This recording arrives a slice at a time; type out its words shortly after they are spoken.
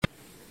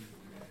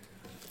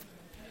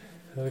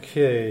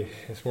Okay,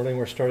 this morning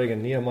we're starting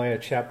in Nehemiah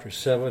chapter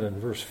 7 and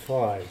verse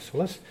 5. So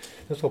let's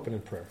open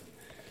in prayer.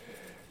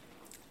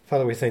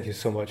 Father, we thank you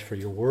so much for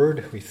your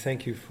word. We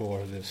thank you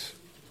for this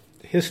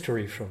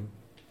history from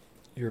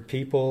your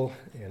people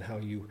and how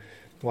you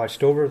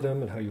watched over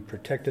them and how you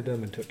protected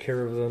them and took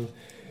care of them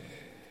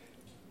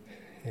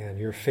and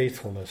your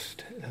faithfulness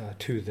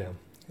to them.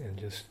 And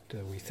just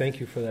we thank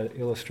you for that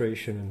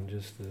illustration and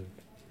just the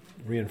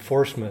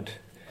reinforcement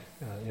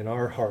in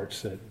our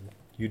hearts that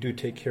you do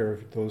take care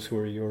of those who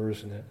are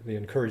yours and the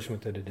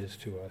encouragement that it is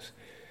to us.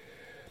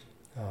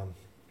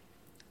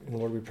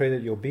 Lord, we pray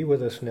that you'll be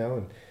with us now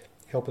and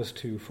help us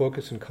to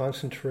focus and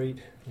concentrate.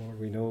 Lord,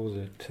 we know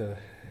that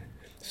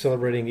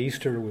celebrating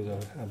Easter with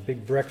a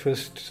big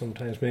breakfast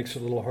sometimes makes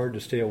it a little hard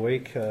to stay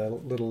awake a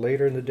little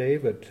later in the day,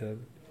 but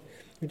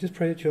we just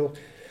pray that you'll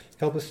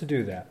help us to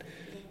do that.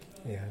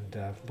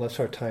 And bless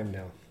our time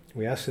now.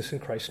 We ask this in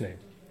Christ's name.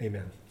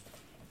 Amen.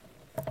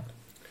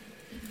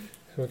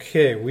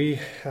 Okay, we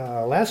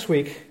last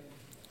week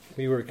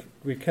we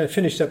kind of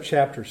finished up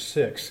chapter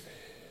 6,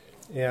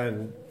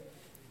 and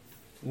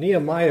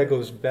Nehemiah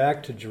goes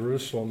back to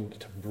Jerusalem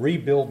to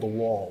rebuild the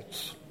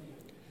walls.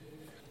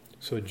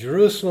 So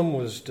Jerusalem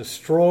was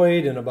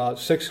destroyed in about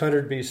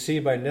 600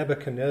 BC by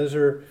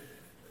Nebuchadnezzar.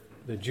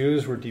 The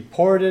Jews were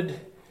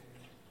deported.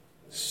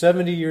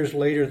 70 years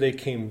later they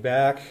came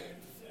back,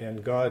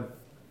 and God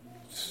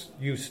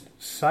used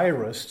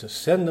Cyrus to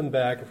send them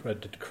back for a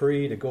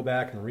decree to go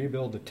back and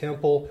rebuild the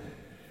temple.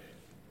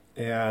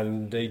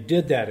 And they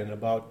did that in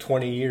about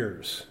 20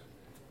 years.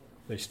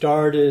 They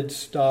started,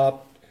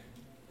 stopped.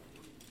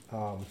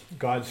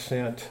 God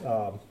sent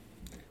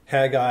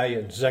Haggai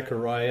and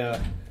Zechariah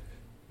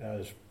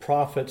as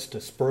prophets to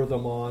spur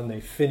them on.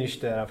 They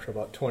finished that after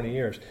about 20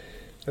 years.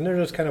 And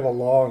there's just kind of a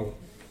long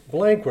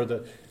blank where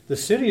the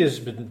city has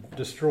been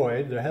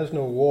destroyed. There has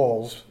no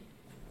walls,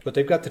 but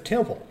they've got the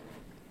temple.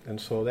 And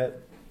so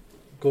that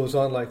goes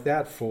on like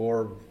that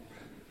for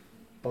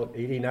about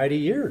 80, 90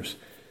 years.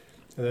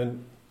 And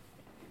then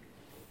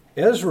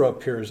Ezra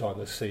appears on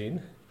the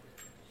scene,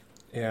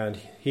 and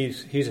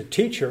he's a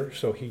teacher,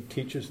 so he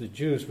teaches the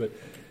Jews. But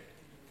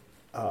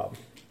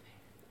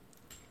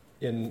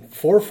in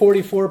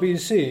 444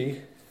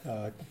 BC,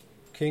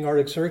 King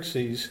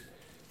Artaxerxes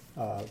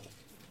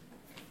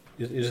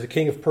is the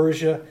king of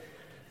Persia,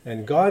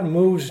 and God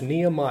moves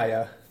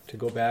Nehemiah to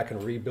go back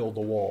and rebuild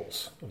the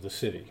walls of the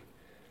city.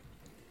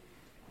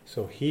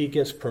 So he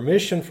gets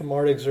permission from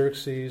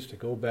Artaxerxes to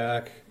go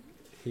back.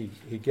 He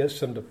gets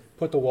them to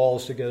put the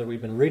walls together.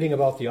 We've been reading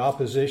about the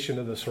opposition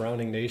of the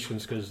surrounding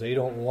nations because they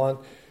don't want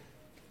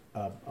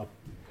a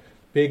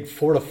big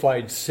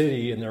fortified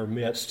city in their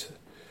midst.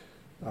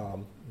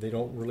 They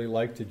don't really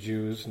like the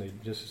Jews, and they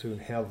just soon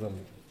have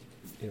them,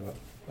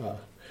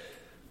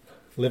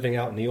 living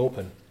out in the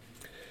open.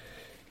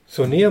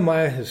 So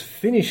Nehemiah has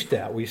finished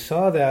that. We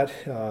saw that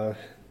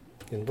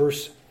in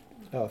verse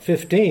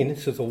 15, it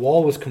says the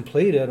wall was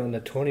completed on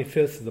the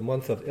 25th of the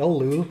month of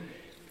Elul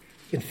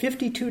in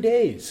 52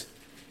 days.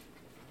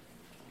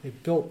 They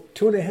built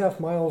 2.5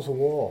 miles of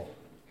wall,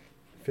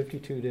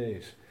 52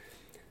 days.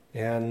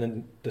 And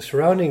then the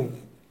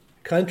surrounding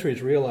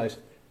countries realized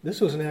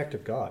this was an act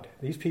of God.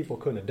 These people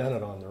couldn't have done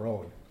it on their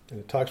own. And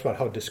it talks about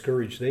how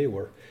discouraged they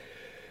were.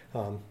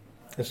 And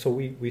so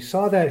we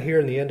saw that here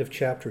in the end of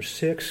chapter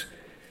 6.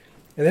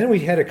 And then we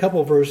had a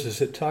couple verses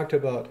that talked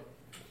about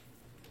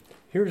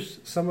here's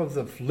some of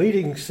the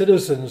leading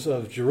citizens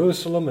of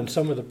Jerusalem and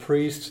some of the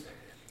priests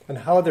and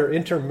how they're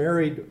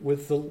intermarried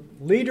with the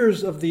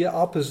leaders of the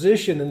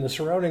opposition in the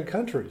surrounding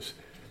countries.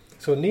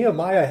 So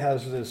Nehemiah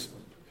has this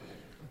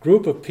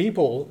group of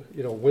people,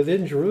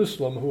 within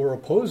Jerusalem who are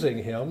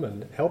opposing him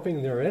and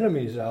helping their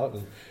enemies out.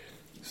 And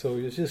so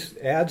it just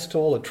adds to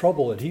all the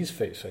trouble that he's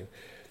facing.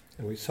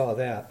 And we saw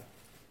that.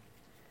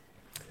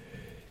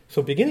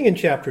 So beginning in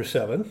chapter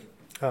 7,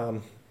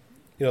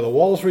 the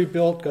walls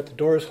rebuilt, got the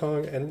doors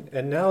hung,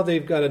 and now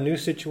they've got a new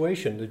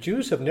situation. The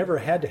Jews have never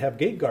had to have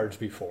gate guards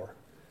before.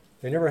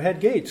 They never had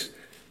gates.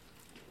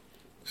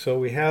 So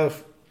we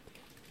have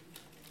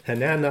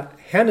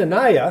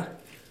Hananiah,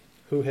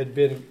 who had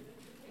been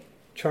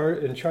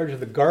in charge of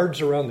the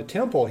guards around the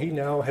temple. He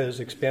now has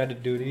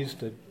expanded duties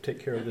to take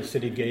care of the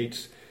city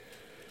gates.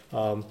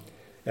 And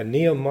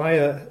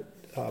Nehemiah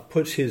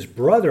puts his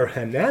brother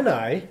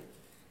Hanani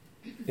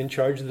in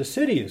charge of the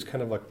city as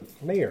kind of like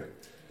mayor.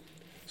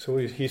 So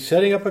he's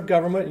setting up a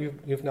government.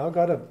 You've now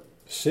got a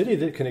city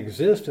that can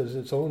exist as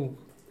its own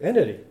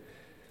entity.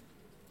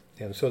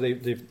 And so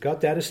they've got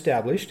that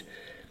established.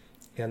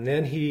 And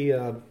then he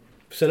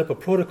set up a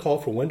protocol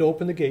for when to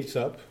open the gates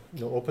up.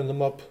 Open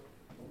them up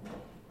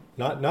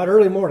not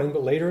early morning,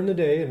 but later in the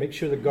day, and make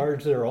sure the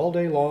guard's there all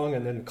day long,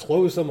 and then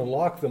close them and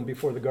lock them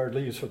before the guard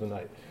leaves for the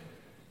night.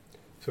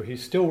 So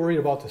he's still worried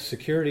about the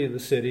security of the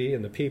city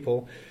and the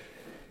people.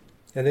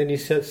 And then he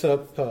sets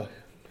up,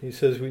 he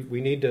says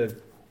we need to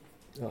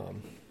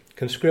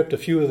conscript a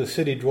few of the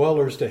city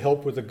dwellers to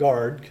help with the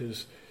guard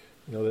because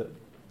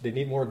they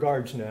need more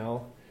guards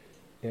now.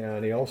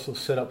 And he also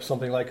set up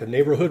something like a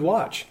neighborhood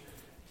watch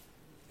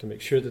to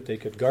make sure that they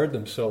could guard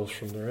themselves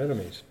from their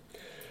enemies.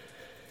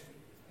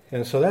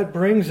 And so that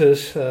brings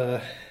us,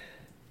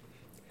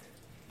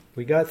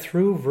 we got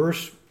through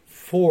verse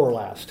 4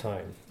 last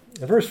time.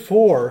 In verse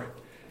 4,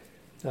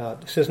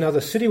 it says, "Now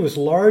the city was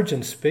large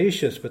and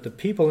spacious, but the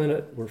people in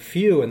it were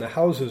few, and the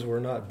houses were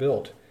not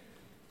built."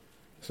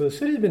 So the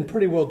city had been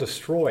pretty well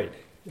destroyed.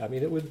 I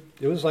mean, it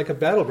was like a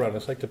battleground.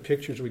 It's like the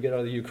pictures we get out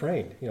of the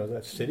Ukraine.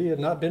 That city had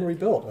not been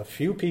rebuilt. A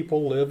few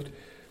people lived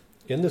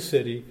in the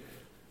city.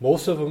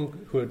 Most of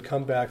them who had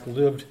come back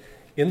lived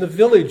in the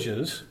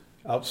villages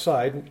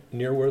outside,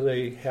 near where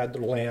they had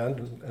the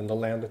land and the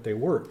land that they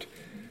worked.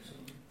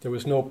 There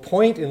was no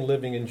point in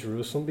living in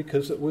Jerusalem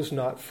because it was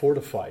not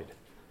fortified.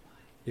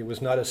 It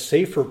was not a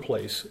safer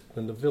place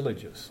than the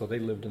villages, so they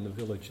lived in the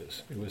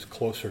villages. It was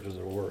closer to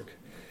their work.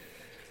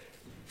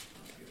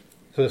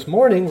 So this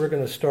morning we're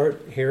going to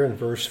start here in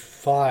verse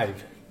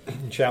 5,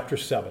 in chapter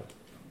 7.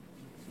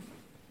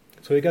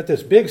 So we got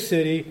this big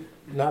city,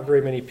 not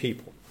very many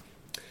people.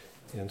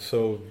 And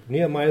so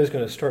Nehemiah is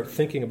going to start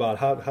thinking about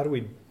how do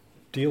we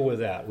deal with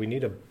that. We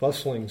need a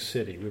bustling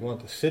city. We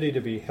want the city to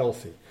be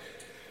healthy.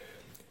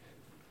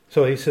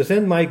 So he says,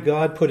 "Then my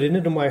God put it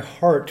into my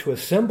heart to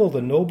assemble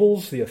the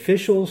nobles, the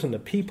officials, and the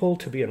people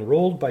to be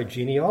enrolled by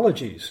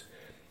genealogies.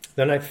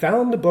 Then I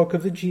found the book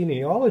of the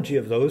genealogy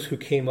of those who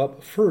came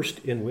up first,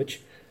 in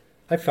which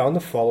I found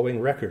the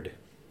following record.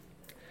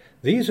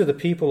 These are the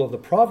people of the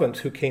province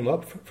who came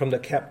up from the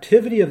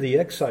captivity of the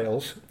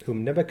exiles,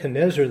 whom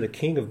Nebuchadnezzar, the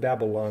king of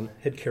Babylon,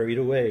 had carried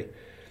away,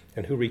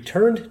 and who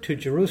returned to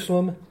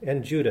Jerusalem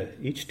and Judah,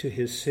 each to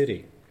his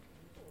city."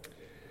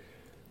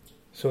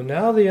 So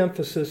now the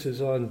emphasis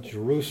is on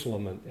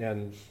Jerusalem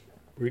and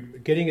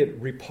getting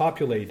it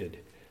repopulated.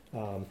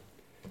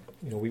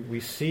 We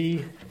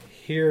see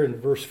here in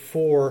verse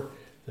 4,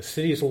 the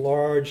city is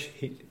large,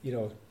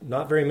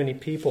 not very many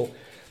people.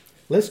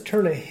 Let's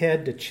turn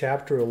ahead to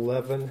chapter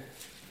 11.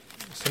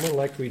 Someone would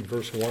like to read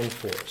verse 1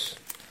 for us.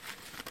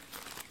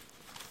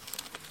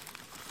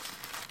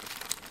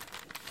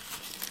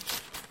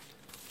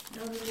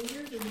 Now the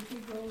leaders and the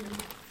people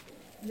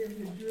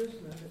lived in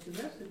Jerusalem, but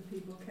the rest of the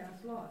people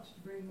cast lots to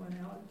bring one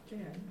out of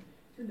 10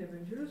 to live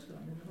in Jerusalem,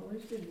 in the holy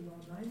city, while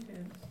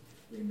 9/10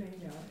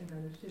 remained out in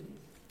other cities.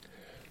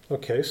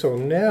 Okay, so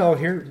now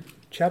here,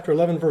 chapter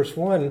 11, verse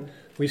 1,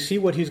 we see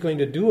what he's going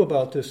to do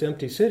about this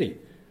empty city.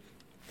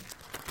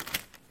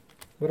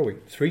 What are we,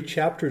 3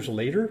 chapters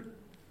later?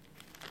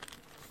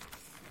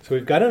 So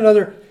we've got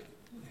another,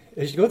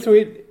 as you go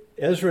through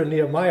Ezra and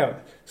Nehemiah,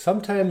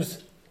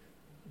 sometimes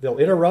they'll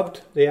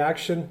interrupt the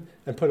action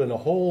and put in a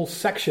whole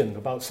section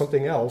about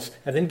something else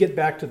and then get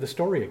back to the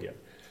story again.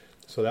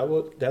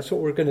 So that's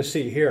what we're going to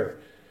see here.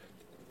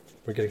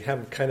 We're going to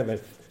have kind of a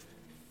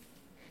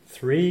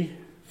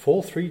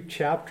full 3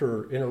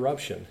 chapter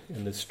interruption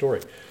in this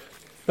story.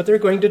 But they're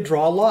going to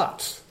draw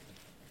lots.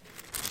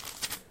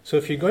 So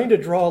if you're going to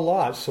draw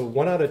lots, so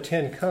 1 out of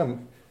 10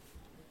 come,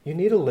 you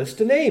need a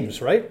list of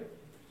names, right?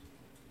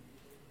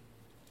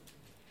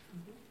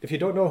 If you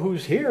don't know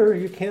who's here,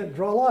 you can't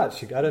draw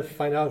lots. You got to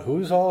find out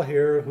who's all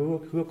here,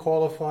 who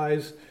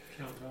qualifies.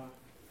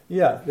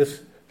 Yeah,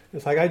 it's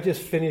like I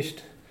just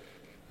finished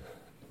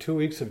 2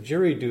 weeks of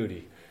jury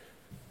duty.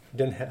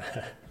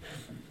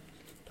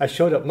 I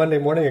showed up Monday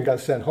morning and got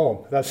sent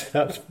home.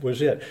 That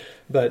was it.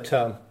 But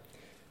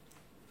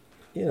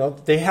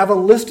they have a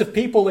list of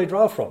people they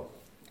draw from.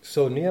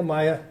 So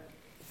Nehemiah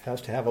has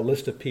to have a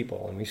list of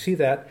people, and we see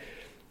that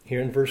here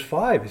in verse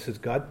 5. He says,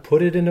 "God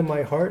put it into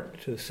my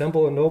heart to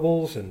assemble the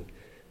nobles and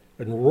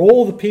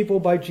enroll the people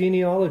by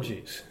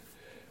genealogies."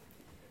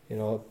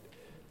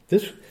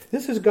 This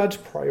is God's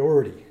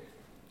priority,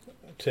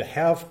 to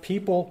have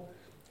people.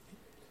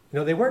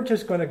 They weren't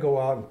just going to go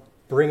out and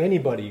bring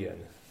anybody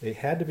in. They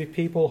had to be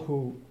people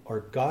who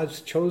are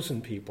God's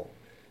chosen people.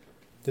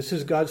 This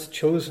is God's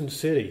chosen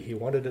city. He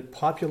wanted it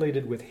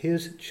populated with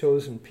his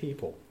chosen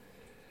people.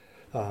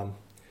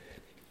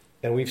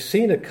 And we've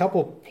seen a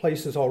couple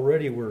places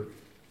already where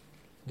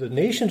the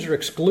nations are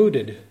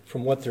excluded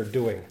from what they're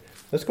doing.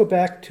 Let's go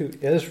back to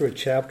Ezra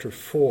chapter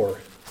 4.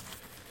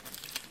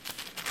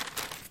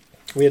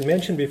 We had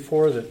mentioned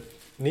before that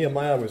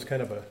Nehemiah was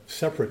kind of a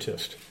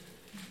separatist.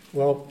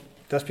 Well,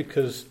 that's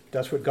because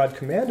that's what God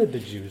commanded the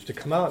Jews, to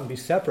come out and be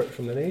separate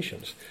from the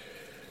nations.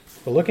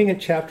 But looking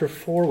at chapter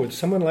 4, would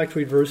someone like to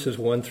read verses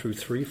 1 through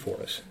 3 for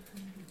us?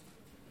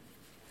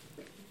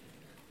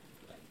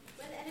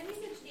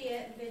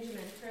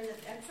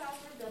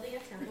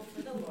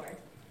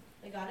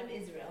 God of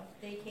Israel,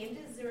 they came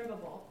to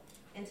Zerubbabel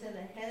and to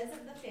the heads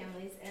of the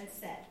families and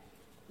said,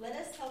 "Let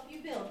us help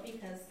you build,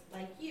 because,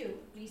 like you,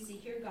 we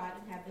seek your God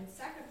and have been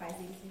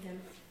sacrificing to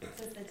him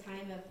since the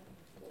time of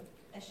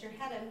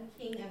Esarhaddon,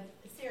 king of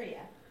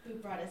Assyria, who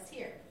brought us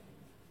here."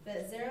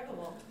 But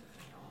Zerubbabel,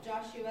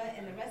 Joshua,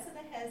 and the rest of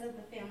the heads of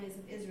the families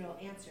of Israel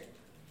answered,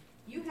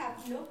 "You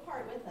have no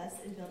part with us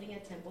in building a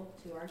temple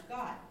to our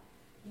God.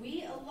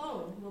 We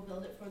alone will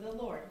build it for the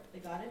Lord, the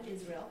God of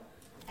Israel,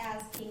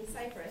 as King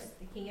Cyrus,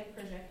 the king of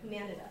Persia,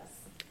 commanded us."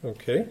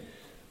 Okay.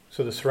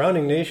 So the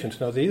surrounding nations.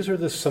 Now these are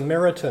the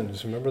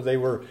Samaritans. Remember, they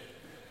were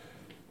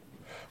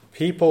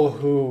people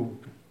who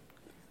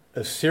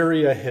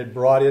Assyria had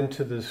brought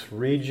into this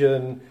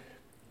region.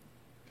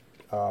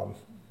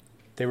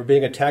 They were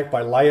being attacked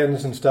by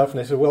lions and stuff, and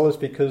they said, well, it's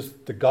because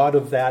the god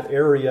of that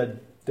area,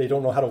 they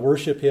don't know how to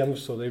worship him,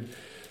 so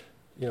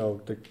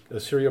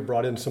Assyria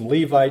brought in some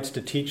Levites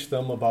to teach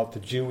them about the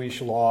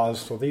Jewish laws.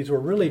 So these were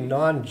really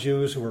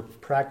non-Jews who were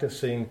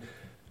practicing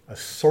a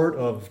sort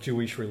of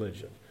Jewish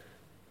religion,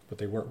 but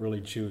they weren't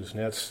really Jews. And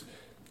that's,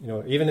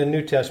 even in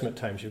New Testament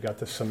times, you've got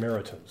the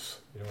Samaritans,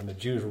 and the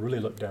Jews really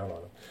looked down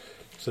on them.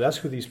 So that's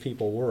who these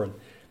people were.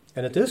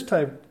 And at this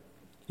time,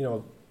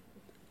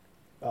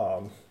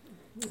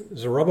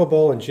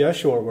 Zerubbabel and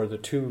Jeshua were the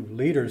two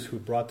leaders who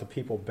brought the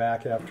people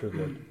back after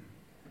the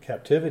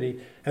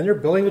captivity, and they're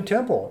building a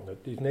temple.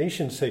 These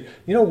nations say,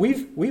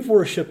 we've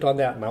worshipped on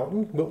that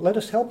mountain, but let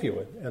us help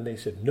you. And they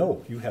said,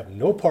 no, you have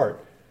no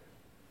part.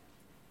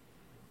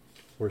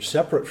 We're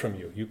separate from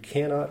you. You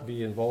cannot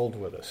be involved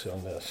with us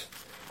on this.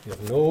 You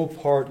have no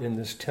part in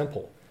this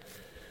temple.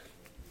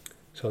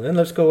 So then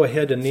let's go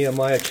ahead to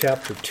Nehemiah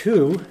chapter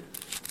 2.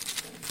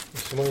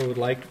 If someone would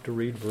like to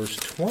read verse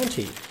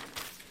 20.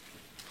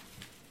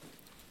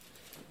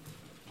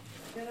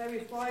 Then I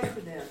replied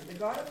to them, the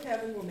God of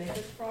heaven will make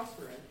us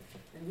prosperous,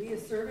 and we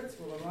as servants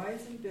will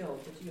arise and build,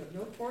 but you have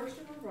no portion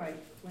or right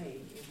to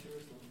claim in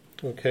Jerusalem.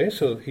 Okay,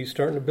 so he's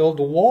starting to build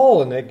the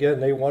wall, and again,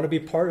 they want to be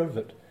part of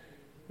it.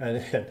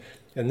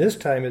 And this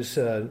time it's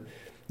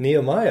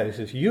Nehemiah. He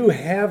says, you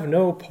have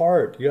no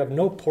part, you have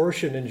no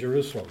portion in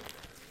Jerusalem.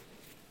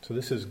 So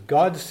this is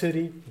God's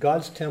city,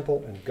 God's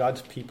temple, and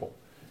God's people.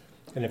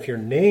 And if your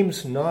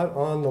name's not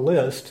on the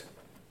list,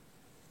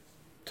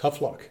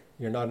 tough luck.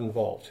 You're not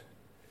involved.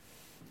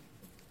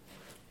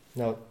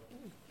 Now,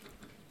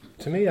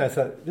 to me, I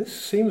thought, this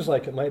seems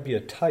like it might be a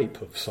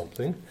type of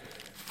something.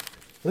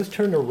 Let's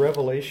turn to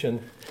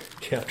Revelation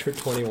chapter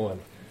 21.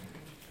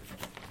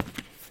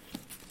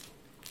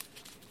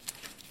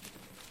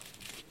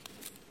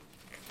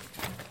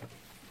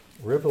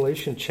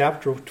 Revelation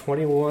chapter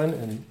 21,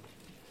 and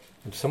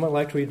someone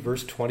like to read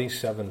verse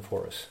 27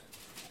 for us.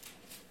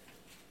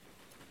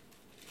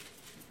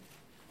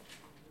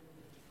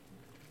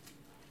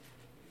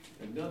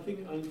 And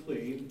nothing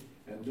unclean,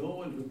 and no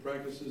one who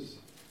practices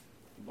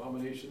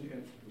abomination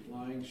and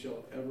lying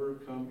shall ever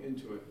come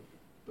into it,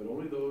 but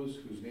only those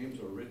whose names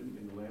are written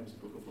in the Lamb's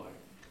book of life.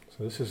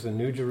 So this is the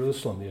New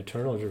Jerusalem, the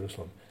eternal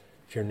Jerusalem.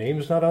 If your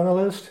name's not on the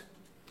list,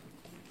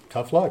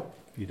 tough luck.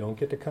 You don't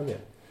get to come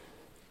in.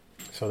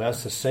 So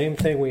that's the same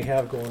thing we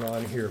have going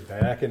on here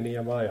back in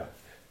Nehemiah.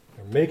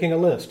 They're making a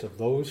list of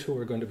those who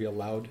are going to be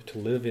allowed to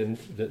live in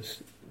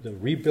the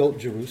rebuilt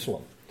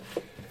Jerusalem.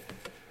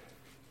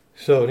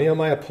 So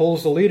Nehemiah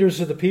pulls the leaders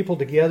of the people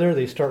together.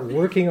 They start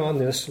working on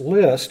this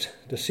list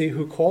to see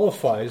who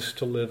qualifies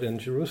to live in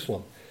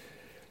Jerusalem.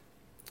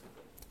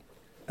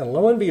 And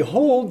lo and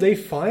behold, they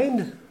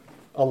find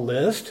a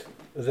list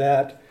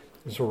that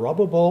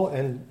Zerubbabel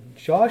and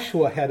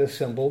Joshua had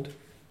assembled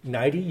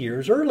 90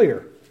 years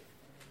earlier.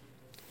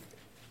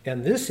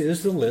 And this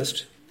is the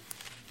list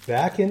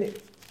back in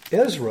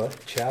Ezra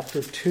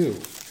chapter 2.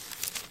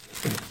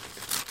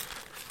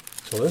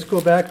 So let's go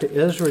back to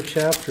Ezra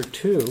chapter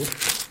 2.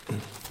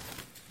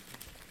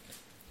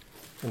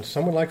 And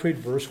someone like to read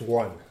verse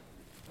 1.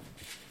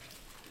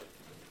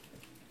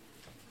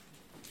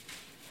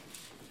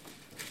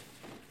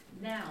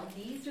 Now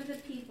these are the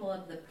people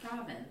of the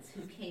province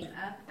who came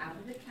up out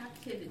of the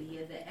captivity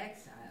of the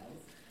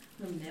exiles,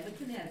 whom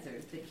Nebuchadnezzar,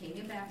 the king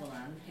of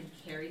Babylon, had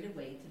carried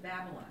away to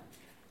Babylon,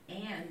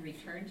 and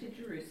returned to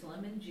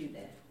Jerusalem and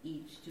Judah,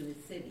 each to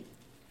his city.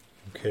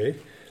 Okay.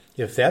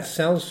 If that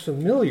sounds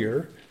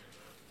familiar,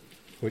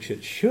 which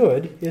it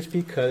should, it's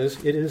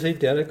because it is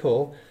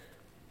identical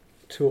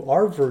to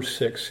our verse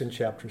 6 in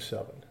chapter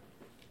 7.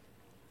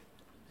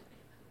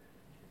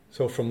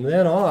 So from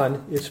then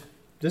on,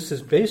 this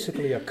is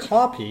basically a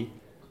copy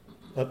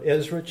of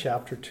Ezra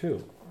chapter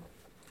 2.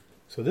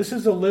 So this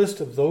is a list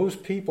of those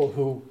people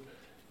who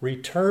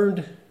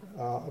returned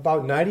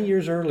about 90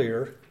 years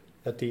earlier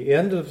at the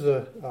end of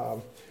the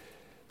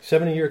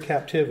 70-year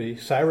captivity.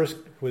 Cyrus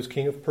was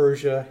king of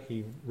Persia.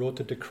 He wrote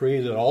the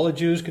decree that all the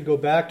Jews could go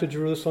back to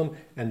Jerusalem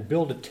and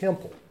build a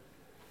temple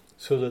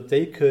so that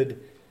they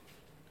could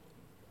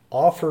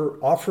offer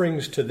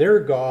offerings to their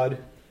God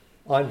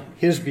on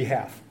his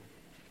behalf.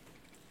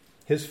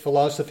 His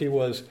philosophy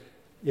was,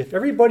 if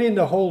everybody in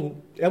the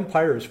whole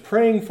empire is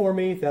praying for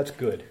me, that's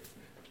good.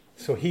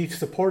 So he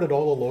supported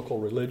all the local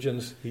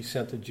religions. He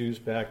sent the Jews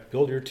back,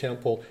 build your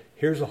temple.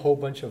 Here's a whole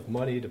bunch of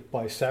money to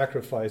buy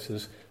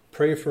sacrifices.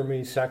 Pray for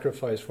me,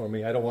 sacrifice for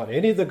me. I don't want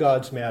any of the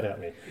gods mad at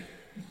me.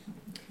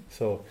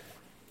 So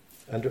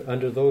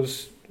under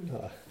those,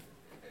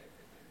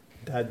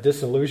 that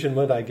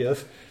disillusionment, I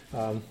guess,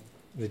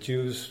 the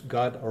Jews,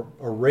 God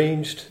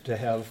arranged to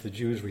have the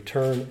Jews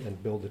return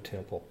and build the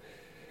temple.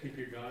 Keep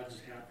your gods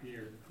happy,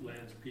 your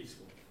land's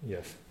peaceful.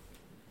 Yes.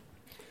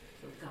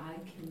 So God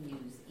can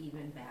use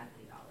even bad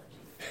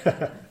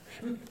theology.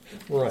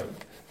 Right.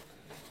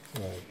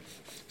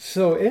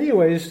 So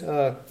anyways,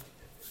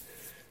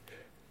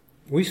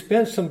 we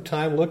spent some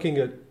time looking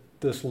at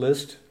this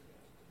list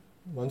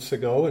months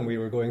ago, and we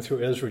were going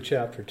through Ezra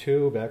chapter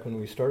 2 back when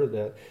we started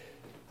that.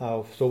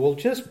 So we'll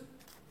just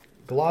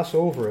gloss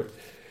over it,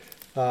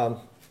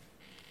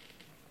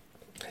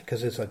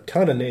 because it's a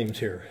ton of names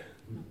here.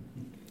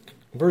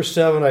 Verse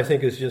 7, I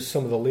think, is just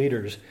some of the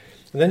leaders.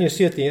 And then you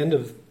see at the end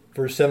of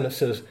verse 7, it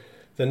says,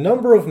 the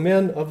number of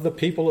men of the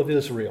people of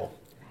Israel.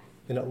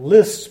 And it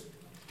lists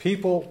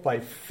people by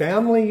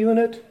family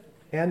unit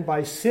and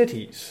by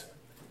cities.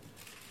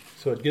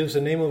 So it gives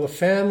the name of a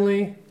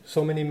family,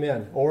 so many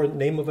men, or the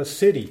name of a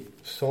city,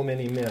 so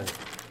many men.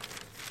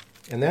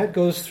 And that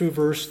goes through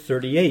verse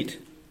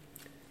 38.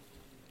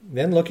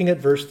 Then looking at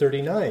verse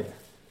 39. It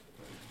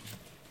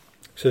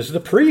says, the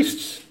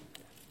priests,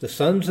 the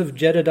sons of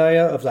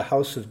Jedediah of the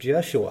house of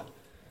Jeshua.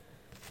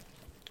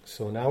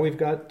 So now we've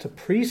got the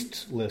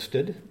priests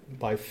listed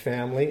by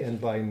family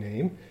and by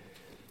name.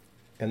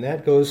 And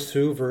that goes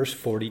through verse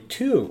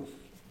 42.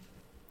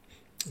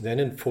 Then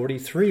in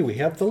 43 we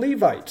have the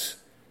Levites.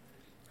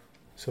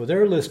 So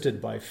they're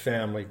listed by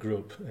family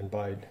group and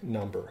by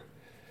number.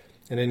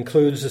 And it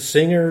includes the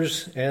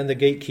singers and the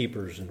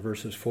gatekeepers in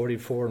verses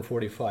 44 and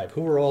 45,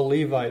 who were all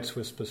Levites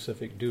with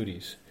specific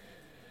duties.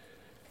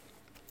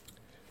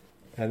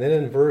 And then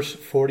in verse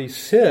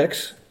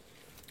 46,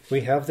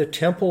 we have the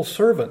temple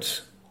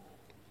servants.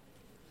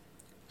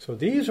 So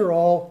these are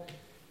all,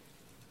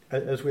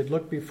 as we'd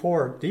looked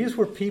before, these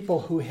were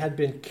people who had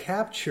been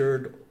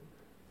captured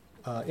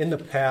in the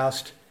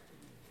past,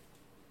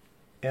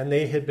 and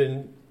they had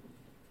been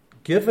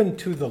given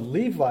to the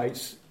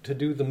Levites to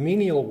do the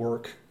menial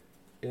work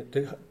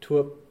to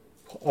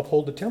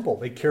uphold the temple.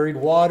 They carried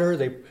water,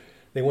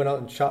 they went out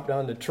and chopped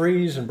down the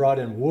trees and brought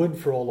in wood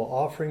for all the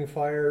offering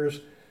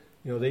fires.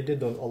 You know, they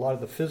did a lot of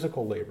the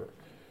physical labor.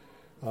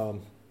 There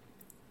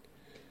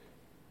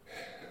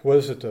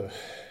was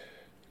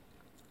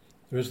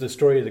the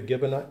story of the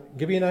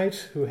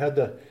Gibeonites who had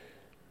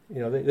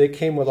they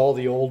came with all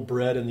the old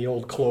bread and the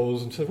old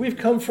clothes and said, we've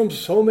come from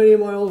so many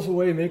miles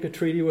away, make a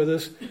treaty with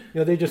us.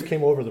 They just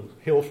came over the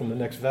hill from the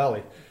next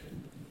valley.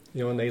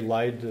 And they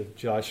lied to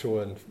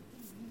Joshua,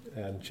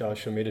 and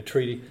Joshua made a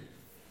treaty.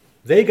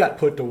 They got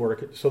put to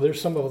work. So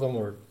there's some of them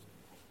were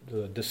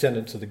the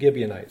descendants of the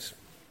Gibeonites,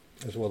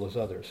 as well as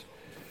others.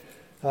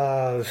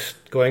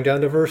 Going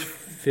down to verse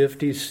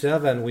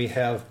 57, we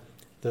have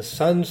the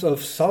sons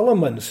of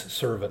Solomon's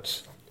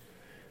servants.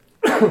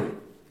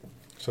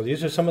 So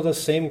these are some of the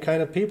same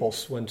kind of people.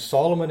 When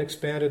Solomon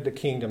expanded the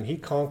kingdom, he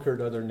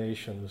conquered other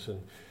nations,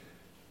 and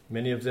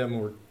many of them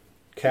were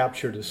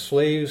captured as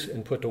slaves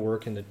and put to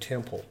work in the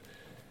temple.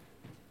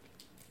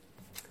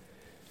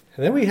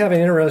 And then we have an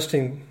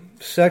interesting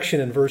section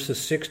in verses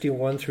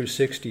 61 through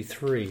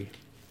 63.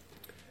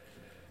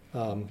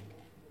 Let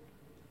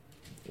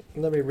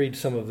me read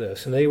some of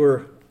this. And they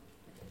were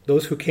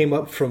those who came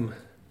up from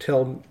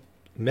Tel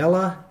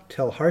Melah,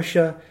 Tel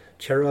Harsha,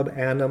 Cherub,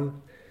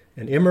 Anam,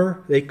 and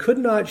Immer. They could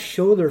not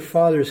show their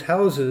fathers'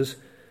 houses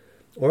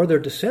or their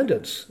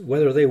descendants,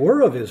 whether they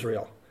were of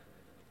Israel.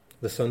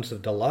 The sons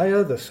of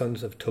Deliah, the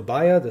sons of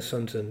Tobiah, the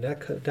sons of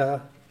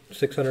Nekoda,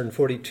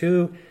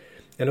 642,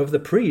 and of the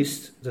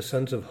priests, the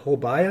sons of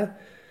Hobiah,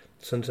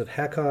 sons of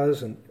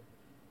Hakaz, and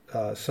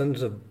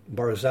sons of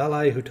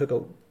Barzillai, who took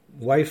a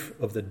wife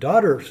of the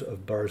daughters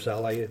of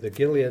Barzillai, the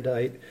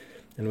Gileadite,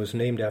 and was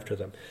named after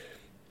them.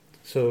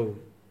 So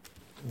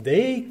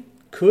they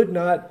could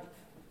not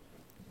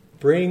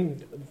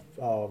bring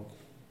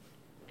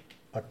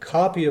a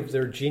copy of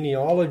their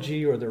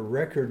genealogy or their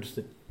records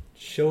that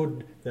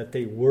showed that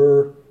they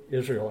were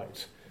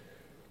Israelites.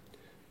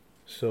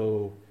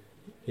 So,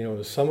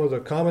 some of the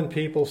common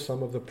people,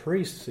 some of the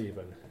priests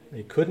even,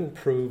 they couldn't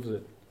prove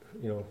that,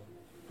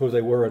 who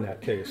they were in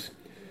that case.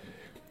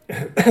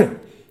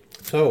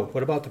 So,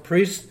 what about the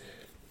priests?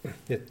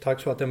 It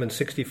talks about them in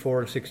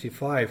 64 and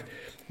 65.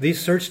 These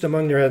searched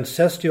among their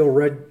ancestral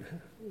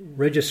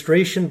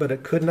registration, but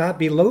it could not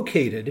be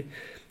located.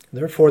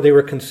 Therefore, they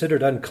were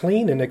considered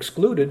unclean and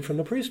excluded from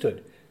the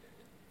priesthood.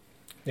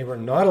 They were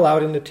not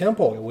allowed in the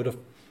temple. It would have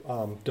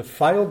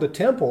defiled the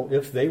temple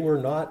if they were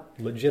not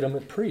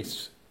legitimate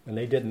priests, and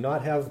they did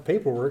not have the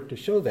paperwork to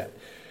show that.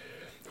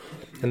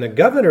 And the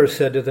governor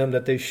said to them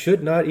that they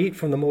should not eat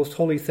from the most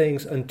holy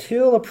things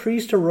until a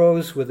priest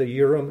arose with a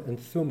Urim and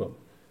Thummim.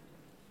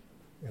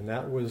 And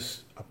that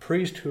was a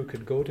priest who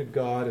could go to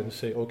God and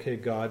say, okay,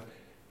 God,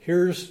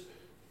 here's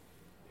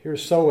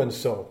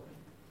so-and-so.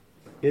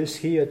 Is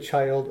he a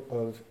child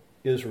of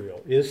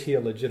Israel? Is he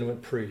a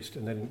legitimate priest?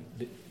 And then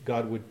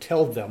God would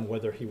tell them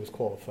whether he was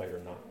qualified or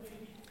not.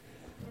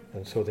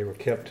 And so they were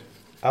kept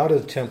out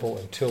of the temple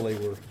until they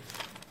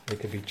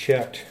could be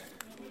checked.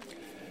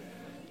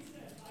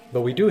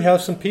 But we do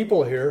have some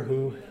people here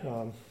who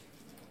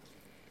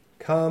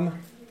come.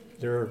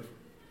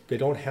 They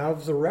don't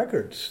have the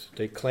records.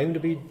 They claim to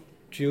be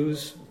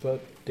Jews,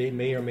 but they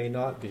may or may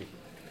not be.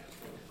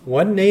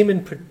 One name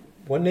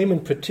in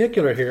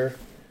particular here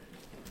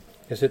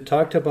is it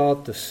talked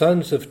about the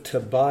sons of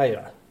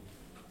Tobiah.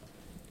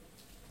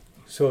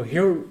 So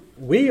here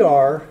we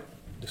are.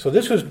 So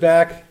this was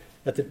back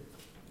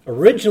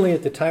originally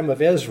at the time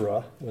of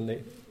Ezra,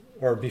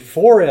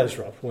 before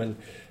Ezra, when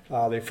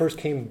they first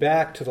came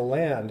back to the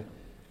land,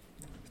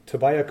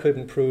 Tobiah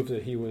couldn't prove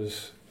that he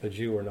was a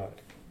Jew or not.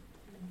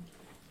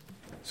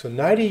 So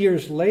 90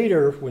 years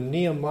later, when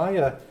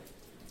Nehemiah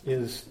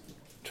is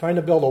trying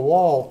to build a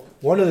wall,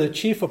 one of the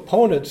chief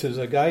opponents is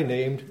a guy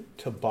named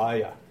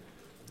Tobiah.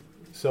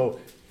 So,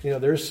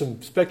 there's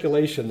some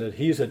speculation that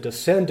he's a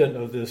descendant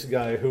of this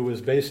guy who was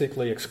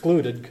basically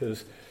excluded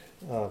because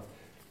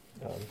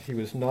he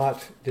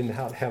didn't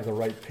have the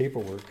right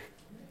paperwork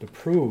to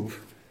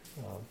prove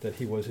that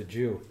he was a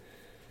Jew.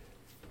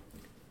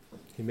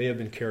 He may have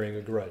been carrying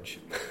a grudge.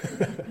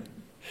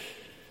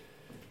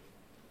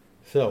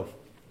 So,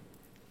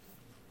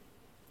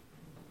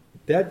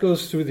 that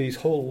goes through these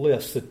whole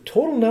lists. The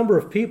total number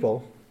of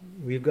people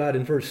we've got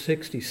in verse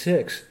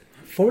 66,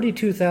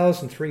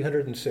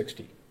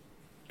 42,360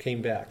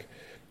 came back.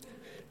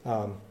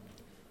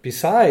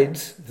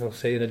 Besides, they'll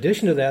say in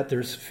addition to that,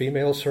 there's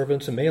female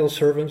servants and male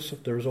servants.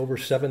 There's over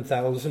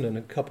 7,000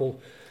 and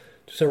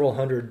several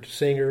hundred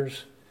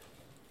singers.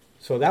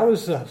 So that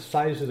was the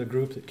size of the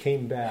group that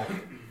came back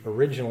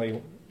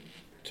originally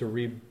to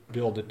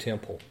rebuild the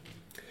temple.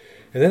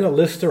 And then it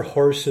lists their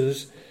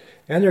horses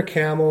and their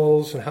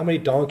camels and how many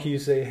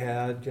donkeys they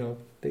had.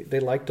 They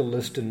like to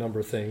list a number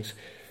of things.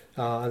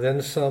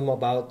 Then some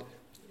about,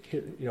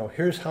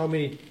 here's how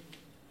many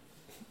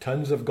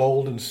tons of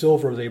gold and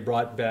silver they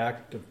brought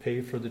back to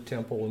pay for the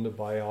temple and to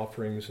buy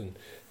offerings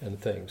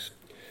and things.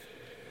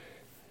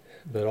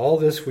 But all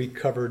this we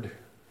covered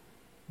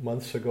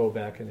months ago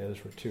back in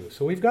Ezra 2.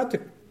 So we've got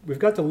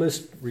the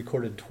list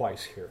recorded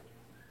twice here.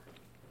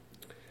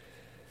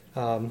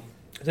 Then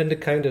to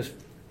kind of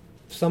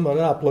sum it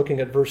up, looking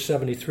at verse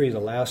 73, the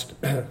last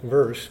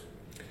verse,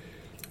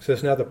 it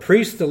says, "Now the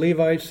priests, the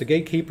Levites, the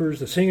gatekeepers,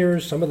 the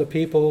singers, some of the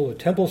people, the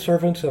temple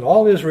servants, and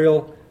all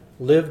Israel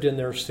lived in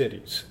their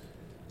cities."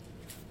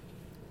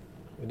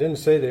 It didn't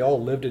say they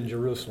all lived in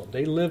Jerusalem.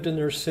 They lived in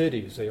their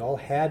cities. They all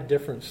had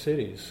different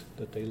cities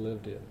that they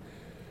lived in.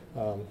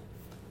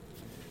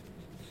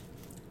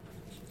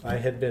 I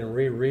had been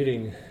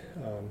rereading,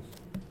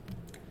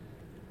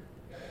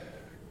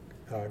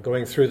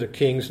 going through the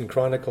Kings and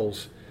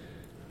Chronicles,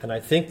 and I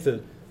think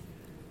that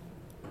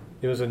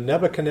it was in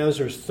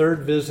Nebuchadnezzar's third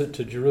visit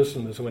to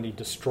Jerusalem is when he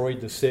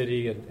destroyed the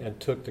city and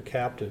took the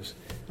captives.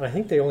 And I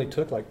think they only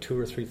took like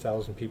 2,000 or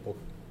 3,000 people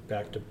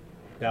back to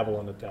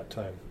Babylon at that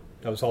time.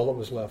 That was all that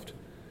was left.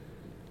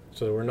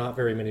 So there were not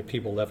very many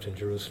people left in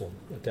Jerusalem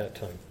at that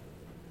time.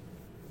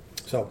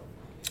 So,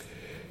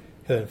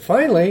 and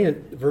finally,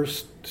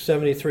 verse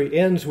 73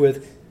 ends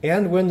with,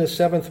 "And when the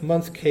 7th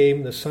month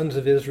came, the sons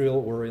of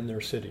Israel were in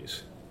their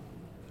cities."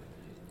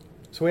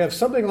 So we have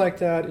something like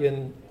that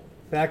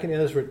back in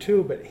Ezra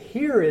 2, but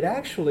here it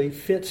actually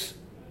fits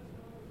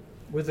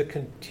with a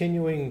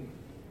continuing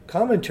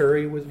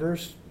commentary with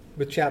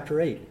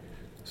chapter 8.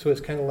 So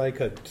it's kind of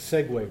like a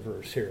segue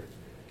verse here.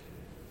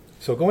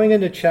 So going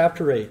into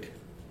chapter 8,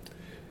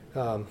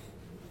 I'll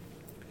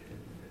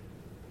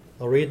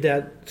read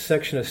that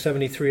section of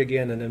 73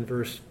 again and then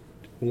verse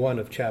 1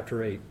 of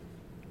chapter 8.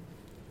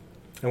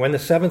 "And when the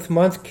 7th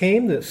month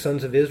came, the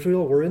sons of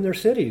Israel were in their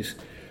cities.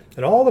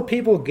 And all the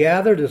people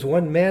gathered as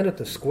one man at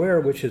the square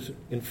which is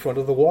in front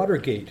of the water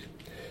gate.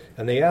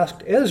 And they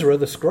asked Ezra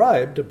the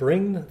scribe to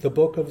bring the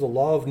book of the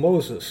law of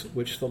Moses,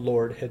 which the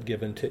Lord had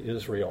given to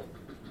Israel."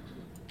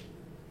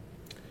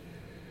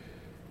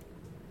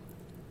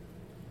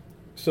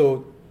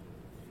 So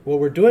what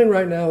we're doing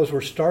right now is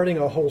we're starting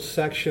a whole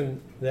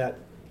section that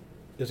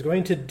is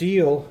going to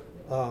deal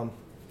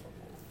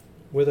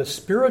with a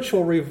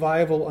spiritual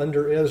revival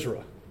under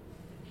Ezra.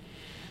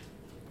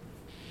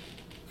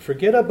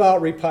 Forget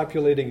about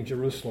repopulating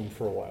Jerusalem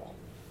for a while.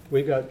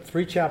 We've got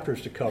 3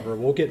 chapters to cover.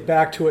 We'll get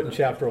back to it in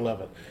chapter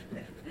 11.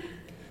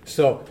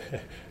 So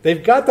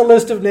they've got the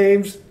list of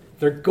names.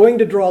 They're going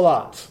to draw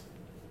lots.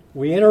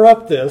 We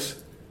interrupt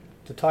this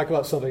to talk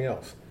about something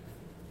else.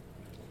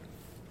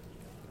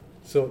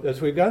 So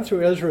as we've gone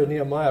through Ezra and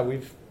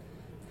Nehemiah,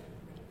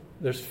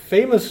 there's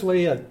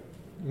famously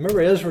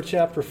remember Ezra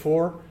chapter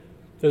 4?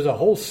 There's a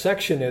whole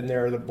section in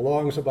there that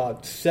belongs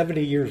about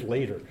 70 years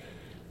later.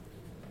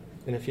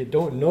 And if you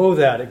don't know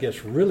that, it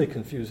gets really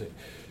confusing.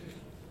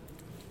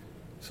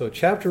 So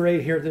chapter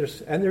 8 here,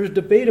 there's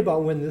debate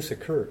about when this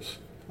occurs.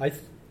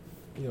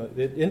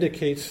 It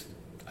indicates,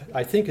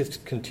 I think it's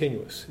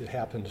continuous. It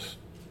happens,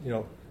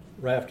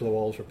 right after the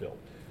walls are built.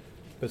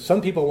 But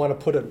some people want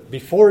to put it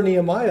before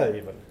Nehemiah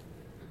even.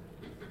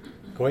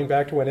 Going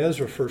back to when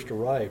Ezra first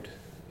arrived.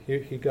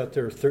 He got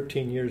there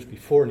 13 years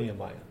before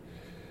Nehemiah.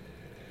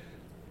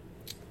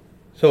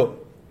 So,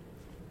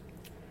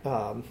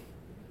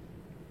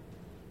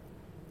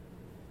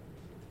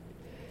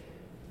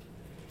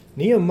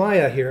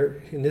 Nehemiah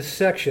here in this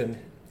section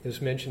is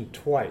mentioned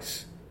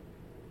twice.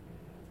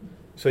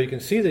 So you can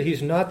see that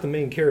he's not the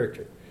main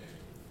character.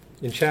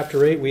 In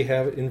chapter 8 we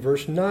have in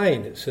verse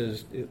 9 it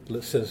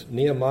says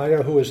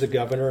Nehemiah who is the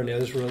governor and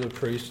Ezra the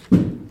priest.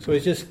 So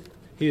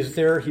he's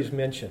there, he's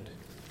mentioned.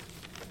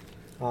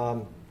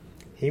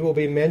 He will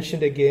be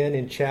mentioned again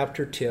in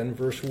chapter 10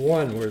 verse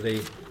 1 where they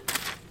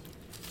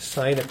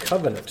sign a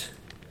covenant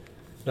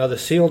Now the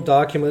sealed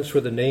documents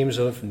were the names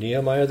of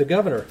Nehemiah the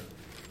governor.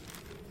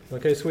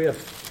 Okay, so we have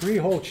 3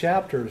 whole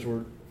chapters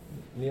where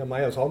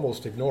Nehemiah is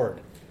almost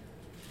ignored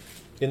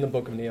in the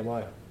book of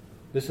Nehemiah.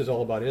 This is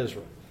all about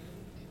Israel.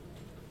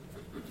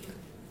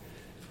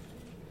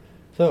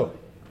 So,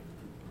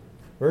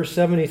 verse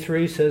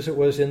 73 says it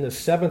was in the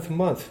 7th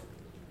month.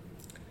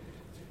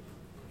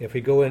 If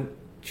we go in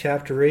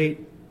chapter 8,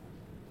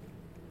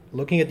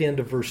 looking at the end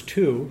of verse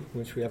 2,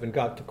 which we haven't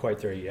got to quite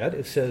there yet,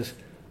 it says,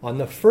 on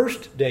the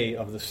 1st day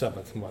of the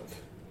 7th month.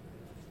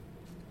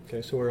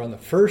 Okay, so we're on the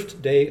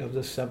 1st day of the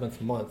 7th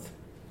month.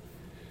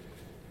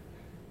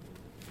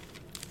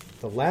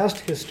 The last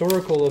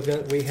historical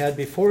event we had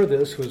before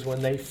this was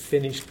when they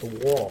finished the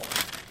wall.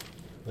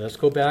 Let's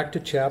go back to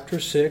chapter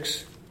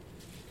 6,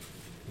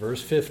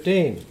 verse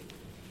 15.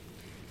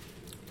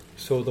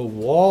 So the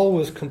wall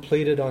was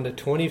completed on the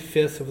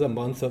 25th of the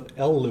month of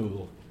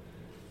Elul,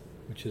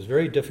 which is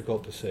very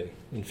difficult to say,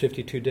 in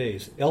 52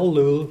 days.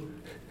 Elul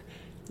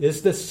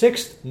is the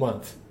 6th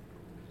month.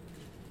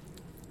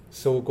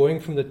 So going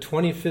from the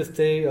 25th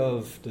day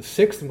of the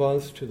 6th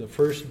month to the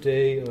 1st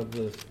day of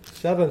the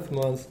 7th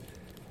month,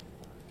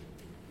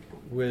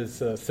 with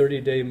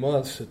 30-day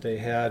months that they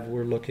had,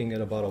 we're looking at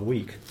about a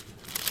week.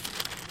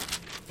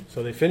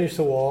 So they finished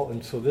the wall,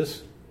 and so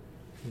this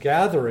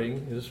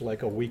gathering is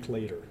like a week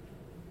later.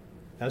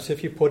 That's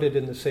if you put it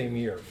in the same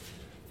year.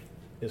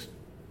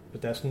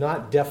 But that's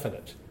not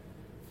definite.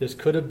 This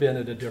could have been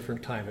at a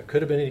different time. It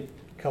could have been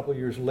a couple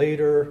years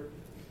later,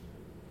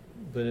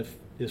 but if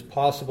it's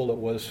possible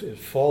it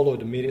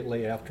followed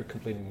immediately after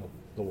completing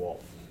the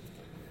wall.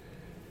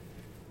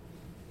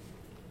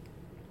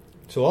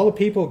 So all the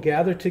people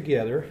gathered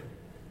together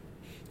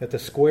at the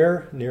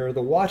square near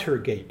the water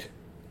gate.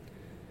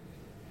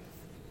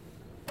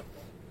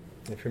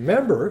 If you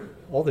remember,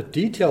 all the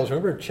details,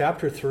 remember in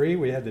chapter 3,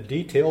 we had the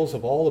details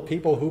of all the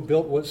people who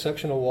built what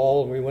section of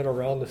wall, and we went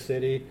around the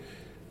city.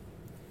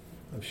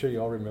 I'm sure you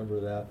all remember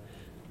that.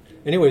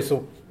 Anyway,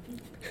 so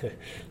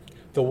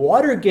the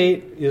water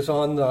gate is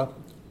on the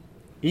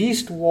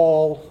east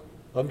wall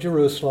of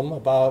Jerusalem,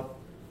 about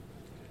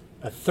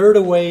a third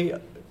away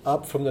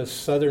up from the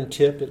southern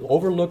tip. It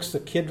overlooks the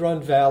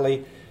Kidron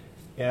Valley,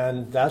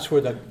 and that's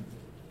where the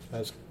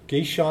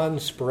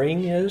Gishon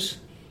Spring is.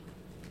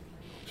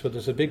 So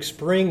there's a big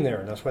spring there,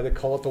 and that's why they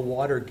call it the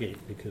water gate,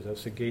 because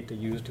that's the gate they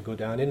use to go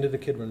down into the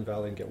Kidron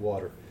Valley and get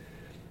water.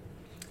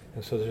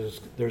 And so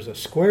there's a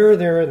square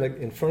there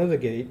in front of the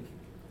gate,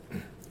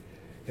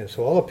 and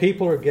so all the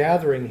people are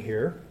gathering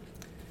here,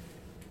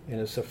 and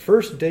it's the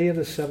 1st day of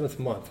the 7th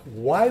month.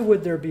 Why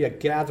would there be a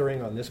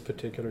gathering on this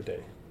particular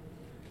day?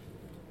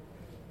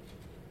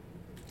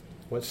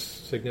 What's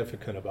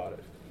significant about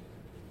it?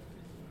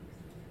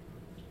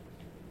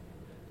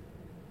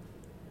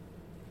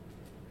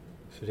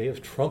 It's the Day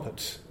of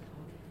Trumpets.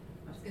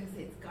 I was going to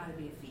say it's got to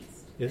be a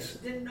feast. Yes.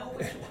 I didn't know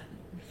which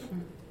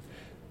one.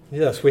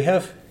 Yes, we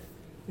have,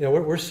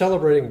 we're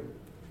celebrating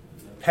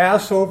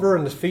Passover,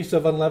 and the Feast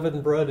of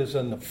Unleavened Bread is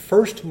in the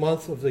 1st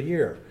month of the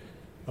year,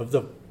 of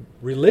the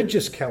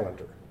religious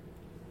calendar.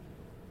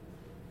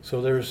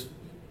 So there's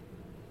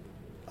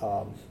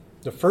the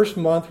 1st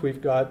month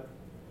we've got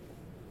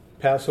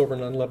Passover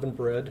and unleavened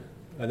bread,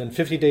 and then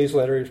 50 days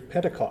later is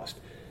Pentecost.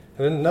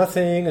 And then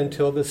nothing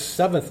until the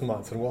 7th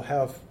month, and we'll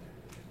have,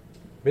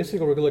 basically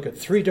we're going to look at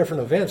 3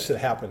 different events that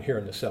happen here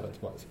in the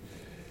 7th month.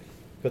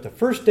 But the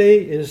 1st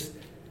day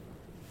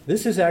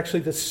this is actually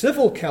the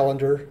civil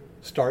calendar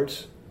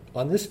starts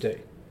on this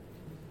day.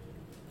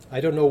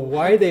 I don't know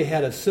why they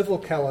had a civil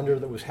calendar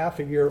that was half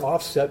a year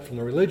offset from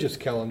the religious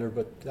calendar,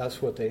 but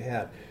that's what they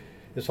had.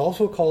 It's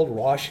also called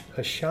Rosh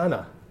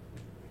Hashanah.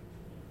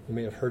 You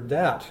may have heard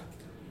that.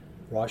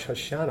 Rosh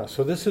Hashanah.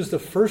 So this is the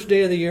 1st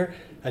day of the year,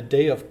 a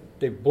day of,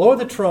 they blow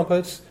the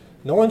trumpets,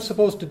 no one's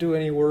supposed to do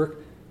any work,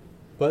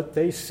 but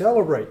they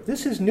celebrate.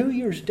 This is New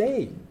Year's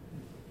Day.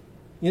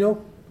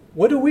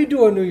 What do we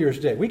do on New Year's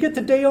Day? We get the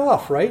day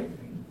off, right?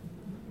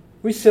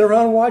 We sit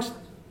around and watch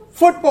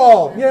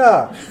football,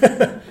 yeah.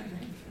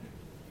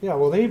 Yeah,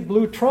 well, they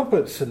blew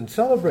trumpets and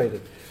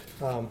celebrated.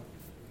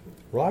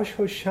 Rosh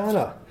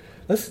Hashanah.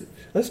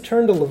 Let's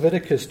turn to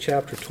Leviticus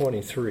chapter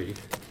 23.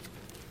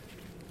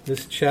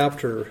 This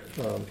chapter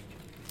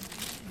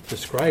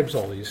describes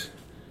all these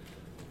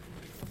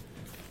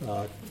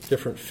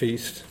different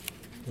feasts.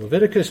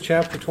 Leviticus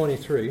chapter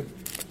 23.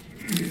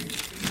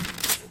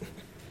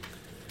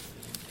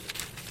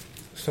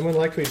 Someone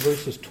like to read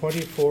verses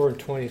 24 and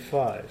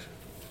 25.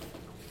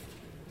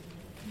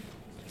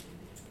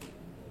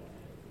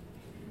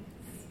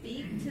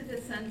 Speak to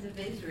the sons of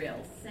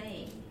Israel,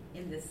 saying,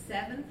 in the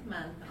 7th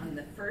month, on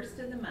the 1st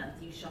of the month,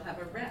 you shall have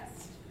a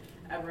rest,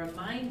 a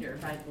reminder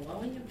by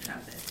blowing of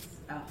trumpets,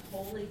 a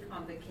holy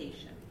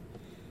convocation.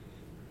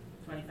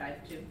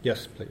 25 too?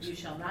 Yes, please. You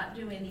shall not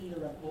do any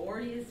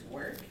laborious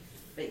work,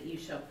 but you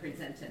shall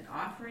present an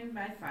offering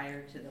by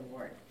fire to the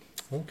Lord.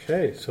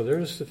 Okay, so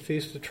there's the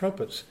Feast of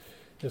Trumpets.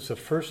 It's the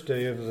 1st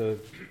day of the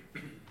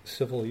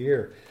civil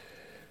year.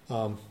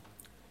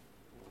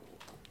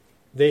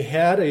 They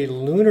had a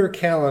lunar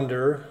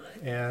calendar,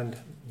 and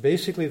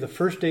basically the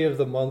first day of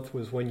the month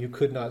was when you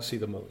could not see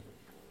the moon.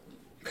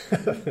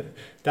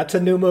 That's a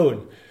new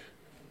moon.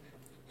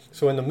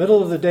 So in the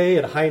middle of the day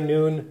at high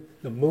noon,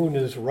 the moon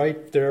is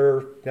right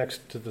there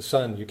next to the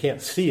sun. You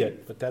can't see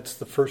it, but that's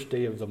the first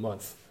day of the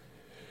month.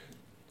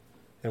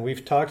 And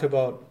we've talked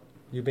about,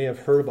 you may have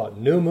heard about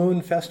new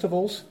moon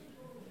festivals.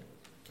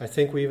 I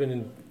think we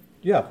even,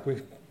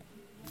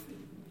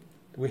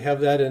 we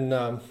have that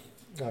in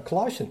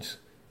Colossians.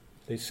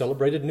 They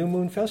celebrated new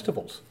moon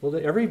festivals. Well,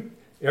 every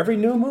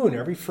new moon,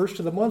 every first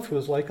of the month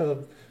was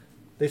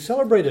they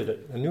celebrated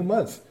it, a new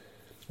month.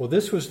 Well,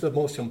 this was the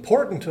most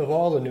important of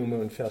all the new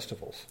moon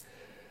festivals.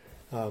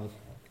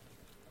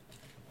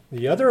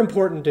 The other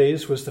important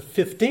days was the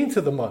 15th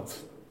of the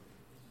month.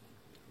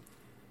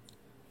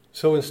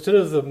 So instead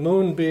of the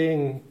moon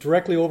being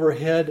directly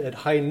overhead at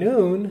high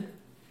noon,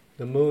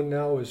 the moon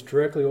now is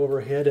directly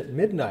overhead at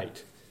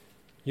midnight.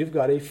 You've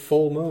got a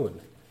full moon.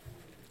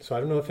 So I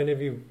don't know if any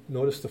of you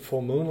noticed the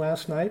full moon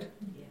last night.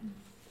 Yeah.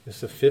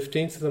 It's the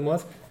 15th of the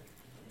month.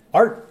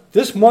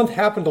 This month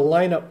happened to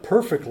line up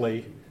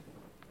perfectly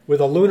with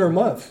a lunar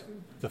month.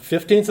 The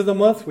 15th of the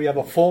month, we have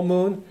a full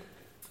moon.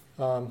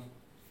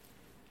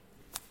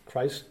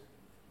 Christ,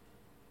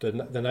 the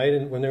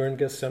night when they were in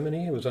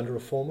Gethsemane, it was under a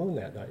full moon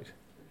that night.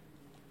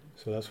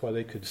 So that's why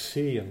they could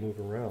see and move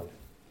around.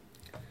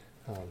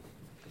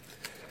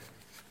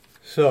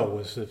 So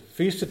was the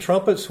Feast of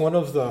Trumpets one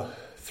of the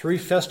 3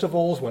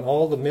 festivals when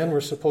all the men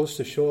were supposed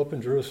to show up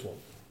in Jerusalem?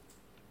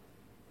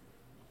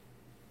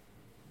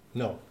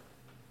 No.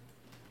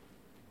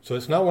 So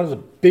it's not one of the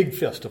big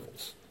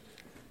festivals,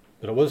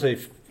 but it was a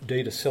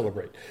day to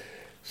celebrate.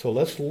 So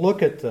let's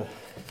look at the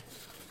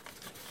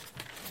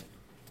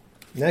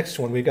next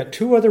one. We've got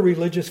 2 other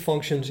religious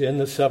functions in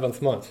the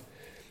 7th month.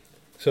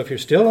 So if you're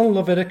still in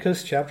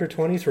Leviticus chapter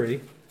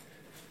 23,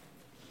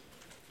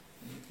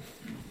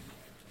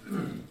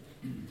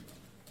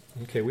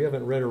 okay, we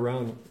haven't read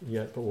around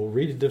yet, but we'll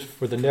read this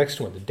for the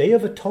next one. The Day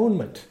of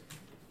Atonement.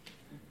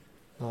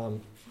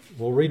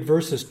 We'll read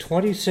verses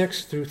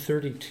 26 through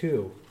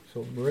 32.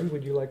 So Marie,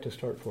 would you like to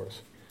start for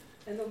us?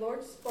 And the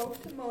Lord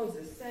spoke to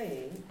Moses,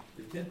 saying,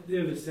 The 10th day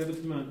of the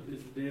 7th month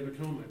is the Day of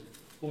Atonement.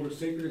 Hold a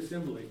sacred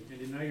assembly and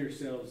deny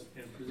yourselves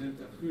and present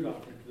a food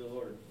offering to the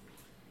Lord.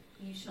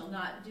 You shall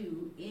not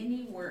do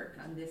any work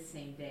on this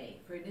same day,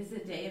 for it is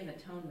a day of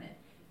atonement,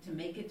 to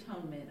make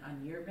atonement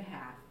on your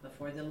behalf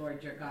before the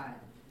Lord your God.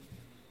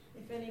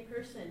 If any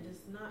person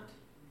does not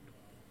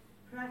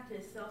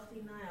practice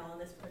self-denial on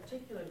this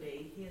particular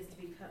day, he is to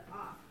be cut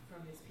off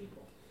from his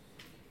people.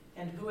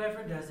 And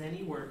whoever does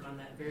any work on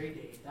that very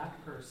day,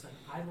 that person,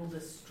 I will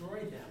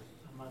destroy them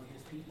among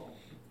his people.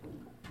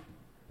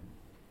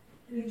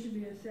 And it should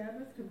be a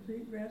Sabbath,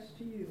 complete rest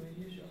to you, and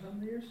you shall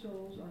humble your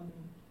souls on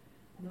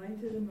the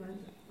 9th of the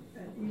month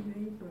at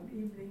evening, from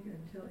evening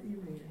until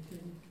evening,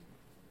 until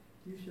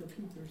you shall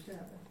keep your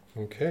Sabbath.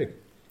 Okay.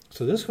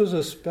 So this was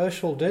a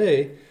special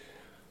day,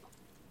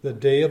 the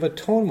Day of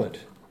Atonement.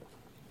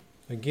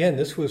 Again,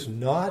 this was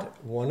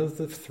not one of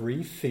the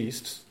 3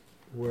 feasts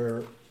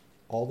where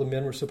all the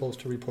men were supposed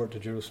to report to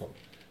Jerusalem.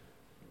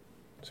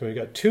 So we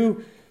got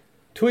two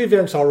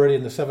events already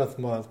in the 7th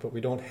month, but we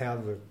don't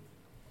have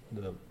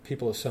the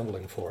people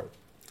assembling for it.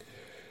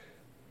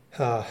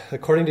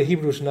 According to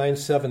Hebrews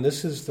 9:7,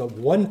 this is the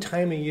one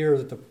time a year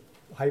that the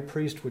high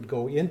priest would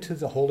go into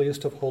the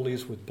holiest of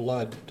holies with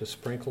blood to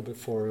sprinkle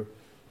before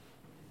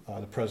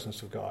the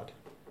presence of God.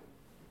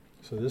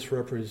 So this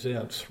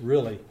represents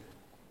really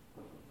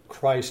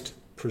Christ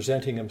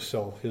presenting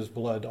himself, his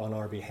blood on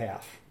our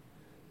behalf,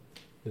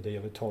 the Day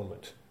of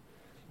Atonement.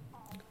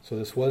 So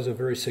this was a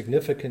very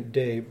significant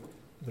day,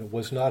 but it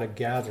was not a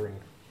gathering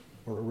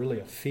or really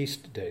a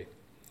feast day.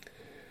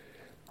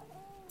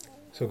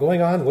 So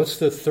going on, what's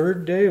the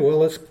 3rd day?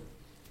 Well,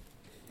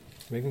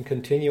 we can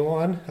continue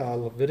on.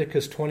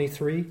 Leviticus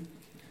 23.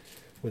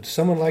 Would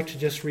someone like to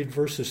just read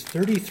verses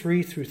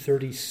 33 through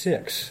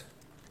 36?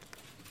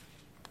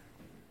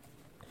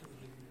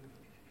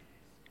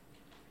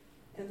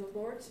 And the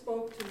Lord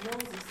spoke to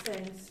Moses,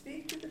 saying,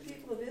 Speak to the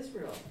people of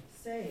Israel,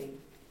 saying,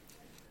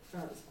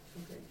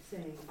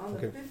 on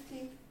the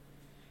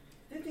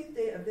 15th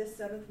day of this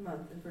 7th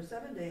month, and for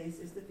 7 days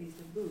is the Feast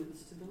of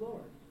Booths to the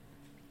Lord.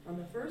 On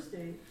the first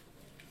day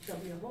shall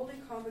be a holy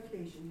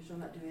convocation. You shall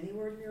not do any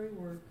ordinary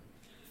work.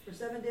 For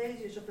 7 days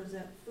you shall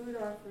present food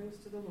offerings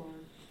to the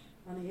Lord.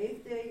 On the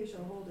 8th day you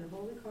shall hold a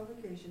holy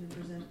convocation and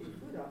present a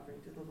food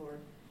offering to the Lord.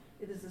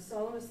 It is a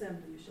solemn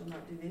assembly. You shall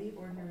not do any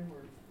ordinary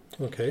work.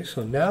 Okay,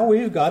 so now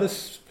we've got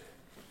it's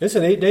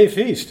an 8-day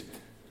feast.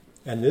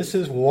 And this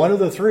is one of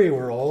the 3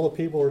 where all the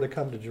people are to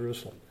come to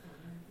Jerusalem.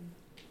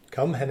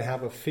 Come and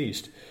have a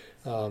feast.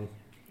 And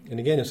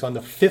again, it's on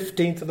the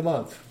 15th of the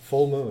month,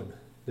 full moon.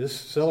 This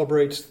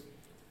celebrates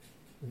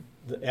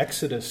the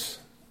Exodus.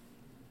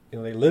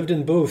 They lived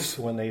in booths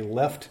when they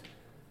left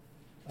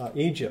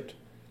Egypt.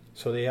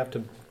 So they have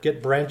to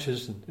get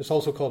branches. It's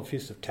also called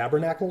Feast of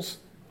Tabernacles,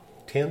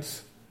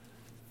 tents.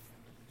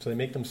 So they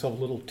make themselves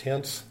little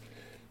tents.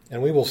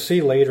 And we will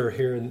see later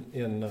here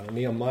in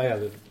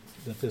Nehemiah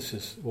that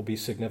this will be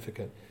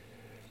significant.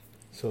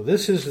 So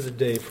this is the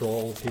day for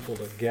all people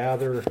to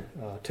gather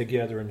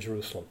together in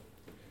Jerusalem.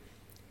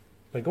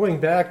 But going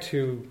back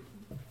to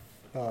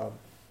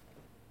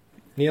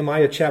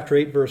Nehemiah chapter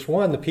 8, verse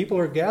 1, the people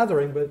are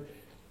gathering, but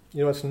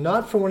it's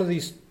not for one of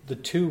these,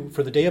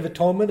 for the Day of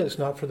Atonement, it's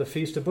not for the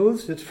Feast of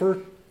Booths, it's for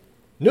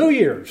New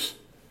Year's.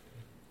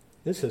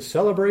 This is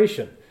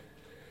celebration.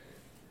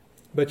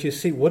 But you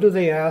see, what do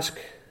they ask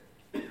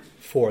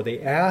for? They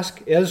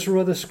ask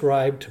Ezra the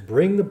scribe to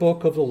bring the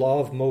book of the law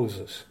of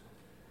Moses,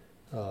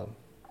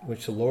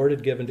 which the Lord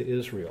had given to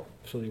Israel.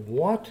 So they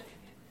want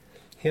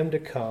him to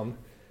come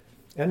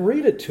and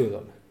read it to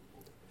them.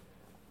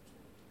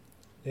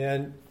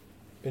 And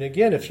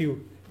again, if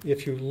you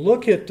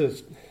look at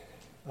the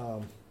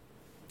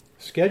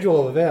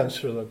schedule of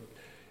events,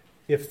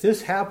 if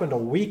this happened a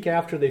week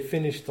after they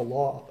finished the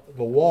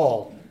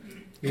wall,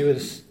 you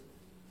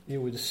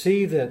would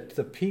see that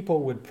the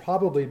people would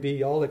probably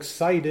be all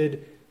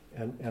excited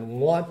and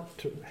want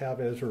to have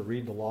Ezra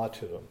read the law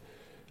to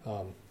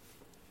them.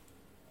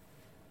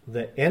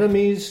 The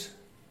enemies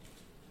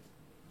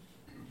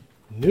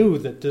knew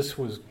that this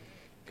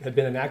had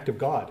been an act of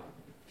God,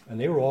 and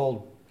they were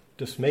all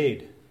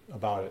dismayed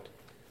about it.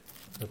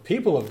 The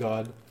people of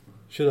God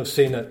should have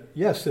seen that,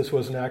 yes, this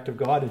was an act of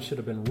God, and should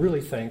have been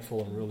really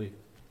thankful and really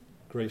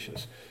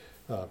gracious,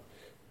 and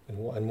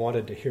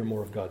wanted to hear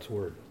more of God's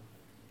word.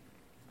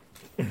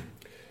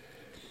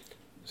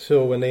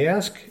 So when they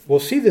ask, we'll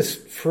see this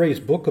phrase,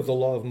 book of the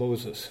law of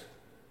Moses,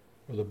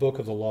 or the book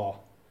of the law.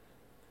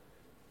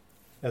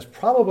 That's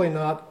probably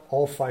not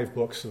all 5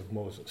 books of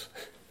Moses.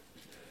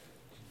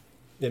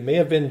 It may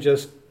have been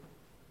just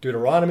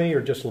Deuteronomy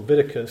or just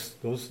Leviticus.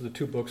 Those are the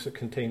 2 books that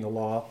contain the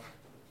law.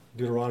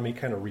 Deuteronomy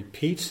kind of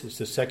repeats. It's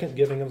the second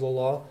giving of the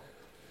law.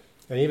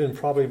 And even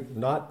probably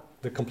not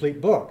the complete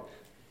book,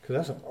 because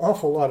that's an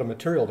awful lot of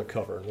material to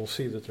cover. And we'll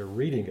see that they're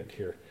reading it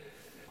here.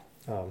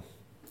 But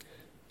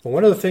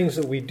one of the things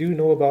that we do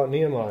know about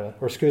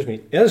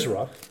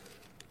Ezra,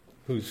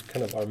 who's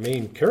kind of our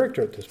main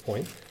character at this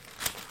point,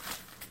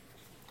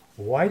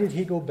 why did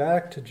he go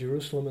back to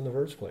Jerusalem in the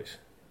first place?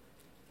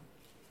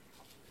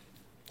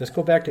 Let's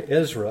go back to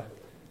Ezra,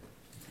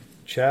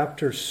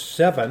 chapter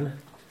 7.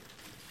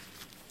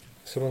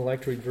 Someone would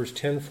like to read verse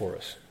 10 for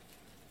us.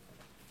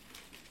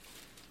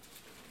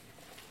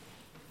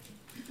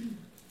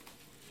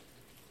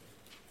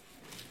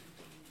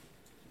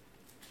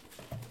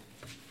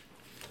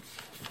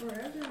 For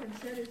Ezra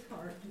had set his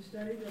heart to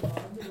study the law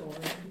of the Lord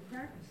and to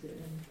practice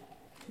it,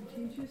 and to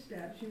teach his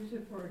statutes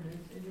and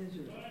ordinances in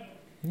Israel.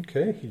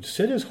 Okay, he'd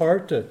set his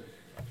heart to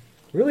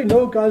really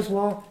know God's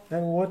law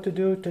and what to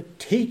do to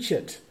teach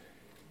it.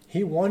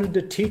 He wanted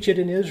to teach it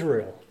in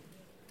Israel.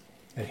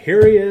 And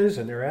here he is,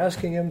 and they're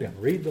asking him to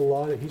read the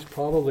law. He's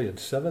probably in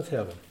 7th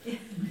heaven.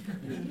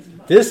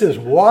 This is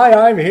why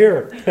I'm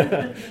here.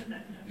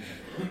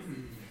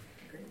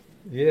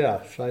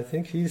 Yeah, so I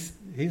think he's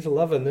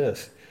loving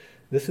this.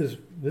 This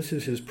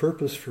is his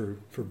purpose for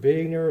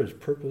being there, his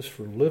purpose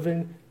for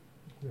living,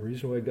 the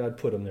reason why God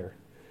put him there.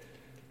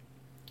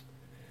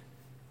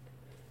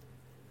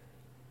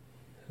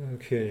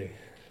 Okay.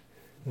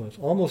 Well, it's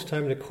almost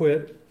time to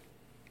quit.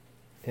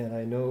 And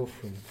I know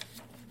from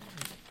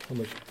how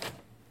much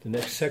the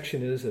next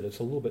section is that it's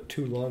a little bit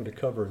too long to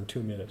cover in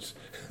 2 minutes.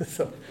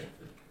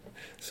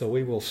 So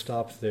we will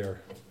stop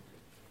there.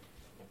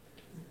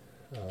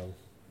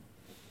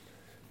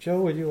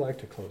 Joe, would you like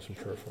to close in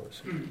prayer for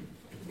us?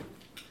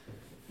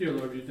 Dear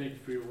Lord, we thank you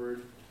for your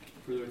word,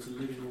 for it's a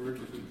living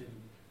word that we can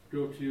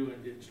go to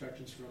and get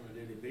instructions from on a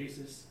daily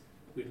basis.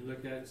 We can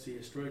look at and see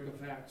historical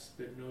facts,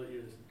 but know that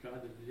you're the God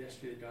of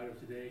yesterday, the God of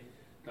today,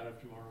 God of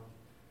tomorrow.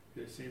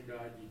 You're the same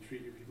God. You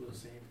treat your people the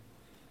same.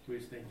 So we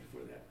just thank you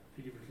for that.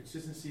 Thank you for the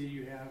consistency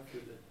you have, for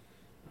the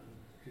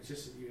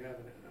consistency you have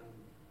in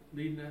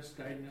leading us,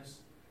 guiding us.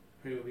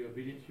 Pray we'll be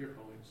obedient to your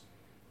callings.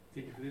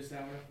 Thank you for this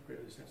hour. Pray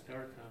for this next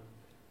hour to come.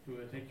 We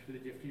want to thank you for the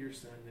gift of your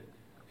Son that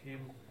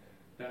came,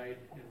 died,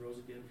 and rose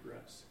again for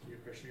us. In your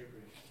precious name, we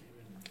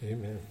pray.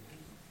 Amen. Amen.